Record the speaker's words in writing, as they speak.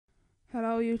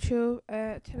Hello YouTube.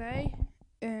 Today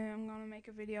I'm gonna make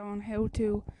a video on how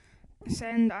to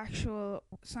send actual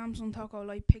Samsung Tocco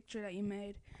LITE picture that you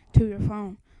made to your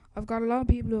phone. I've got a lot of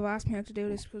people who have asked me how to do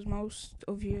this because most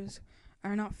of you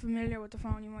are not familiar with the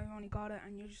phone. You might have only got it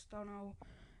and you just don't know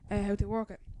how to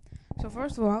work it. So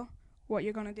first of all, what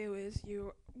you're gonna do is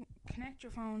you connect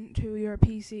your phone to your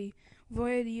PC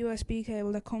via the USB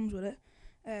cable that comes with it.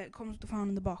 It comes with the phone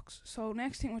in the box. So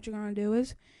next thing what you're gonna do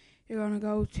is you're going to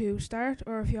go to start,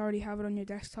 or if you already have it on your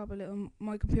desktop, a little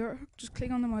my computer, just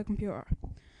click on the my computer.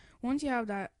 Once you have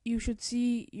that, you should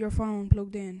see your phone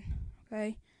plugged in.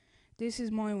 Okay, this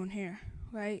is my one here.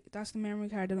 Okay, that's the memory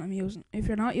card that I'm using. If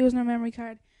you're not using a memory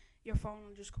card, your phone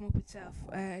will just come up itself,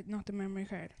 not the memory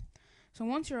card. So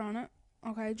once you're on it,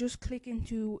 okay, just click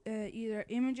into either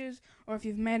images, or if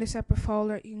you've made a separate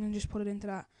folder, you can just put it into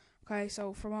that. Okay,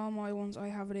 so for all my ones, I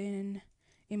have it in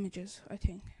images, I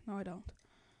think. No, I don't.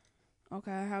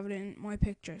 Okay, I have it in my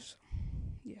pictures.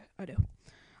 Yeah, I do.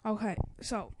 Okay,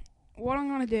 so what I'm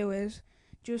gonna do is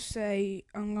just say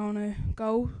I'm gonna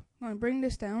bring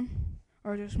this down,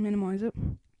 or just minimize it.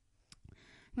 I'm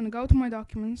gonna go to my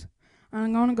documents, and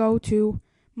I'm gonna go to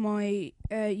my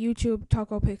YouTube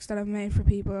taco pics that I've made for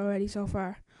people already so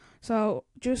far. So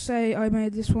just say I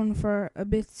made this one for a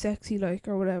bit sexy like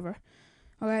or whatever.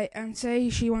 Okay, and say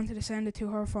she wanted to send it to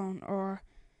her phone, or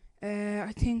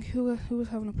I think who was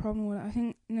having a problem with it? I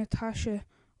think Natasha,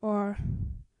 or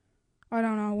I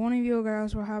don't know, one of you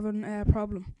girls were having a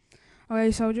problem. Okay,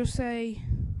 so just say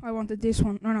I wanted this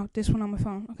one, no, this one on my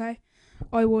phone. Okay,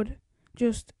 I would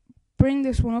just bring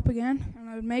this one up again, and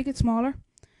I would make it smaller,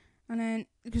 and then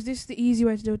because this is the easy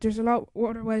way to do it. There's a lot of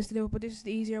other ways to do it, but this is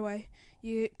the easier way.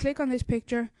 You click on this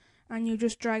picture, and you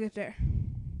just drag it there.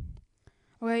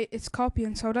 Okay, it's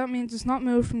copying, so that means it's not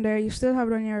moved from there. You still have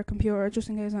it on your computer just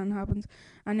in case anything happens.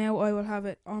 And now I will have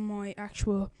it on my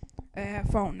actual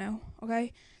phone now.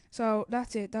 Okay, so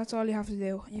that's it. That's all you have to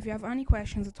do. If you have any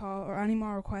questions at all or any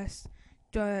more requests,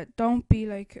 don't be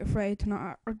afraid to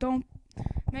not, or don't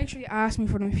make sure you ask me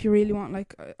for them if you really want.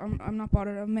 I'm not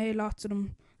bothered. I've made lots of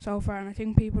them so far, and I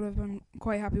think people have been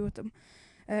quite happy with them.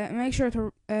 Make sure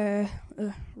to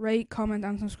rate, comment,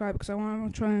 and subscribe, because I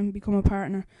want to try and become a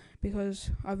partner, because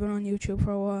I've been on YouTube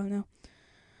for a while now.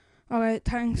 Okay,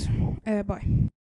 thanks. Bye.